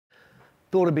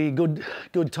thought it'd be a good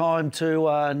time to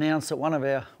announce that one of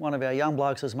our young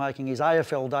blokes is making his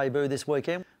AFL debut this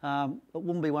weekend. It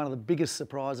wouldn't be one of the biggest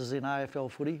surprises in AFL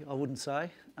footy, I wouldn't say.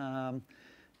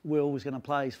 Will was going to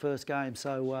play his first game,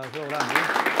 so well done, Will.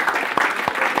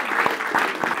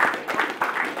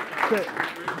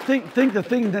 I think the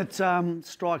thing that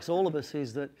strikes all of us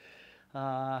is that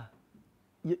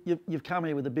you've come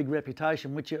here with a big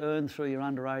reputation, which you earned through your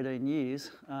under 18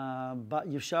 years, but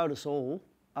you've showed us all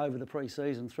over the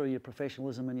pre-season through your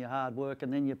professionalism and your hard work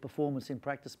and then your performance in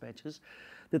practice matches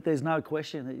that there's no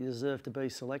question that you deserve to be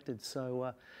selected.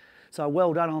 So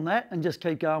well done on that, and just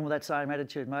keep going with that same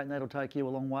attitude, mate, and that'll take you a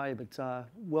long way. But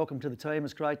welcome to the team.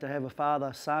 It's great to have a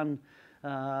father-son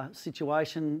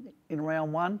situation in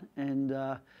round one, and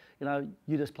you know,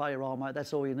 you just play your role, mate.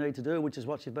 That's all you need to do, which is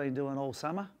what you've been doing all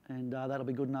summer, and that'll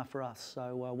be good enough for us.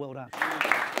 So well done.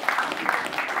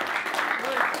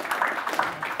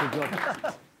 Good job.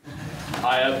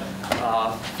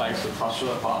 Thanks for the touch of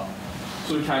it, but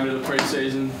sort of came into the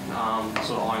pre-season,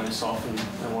 sort of eyeing this off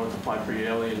and wanted to play pretty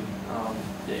early, and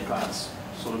yeah, glad it's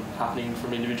sort of happening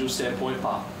from an individual standpoint,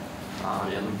 but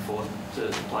yeah, looking forward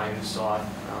to playing this side.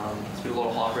 There's been a lot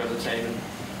of hype around the team, and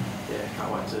yeah,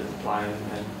 can't wait to play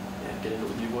and yeah, get into it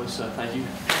with you boys, so thank you.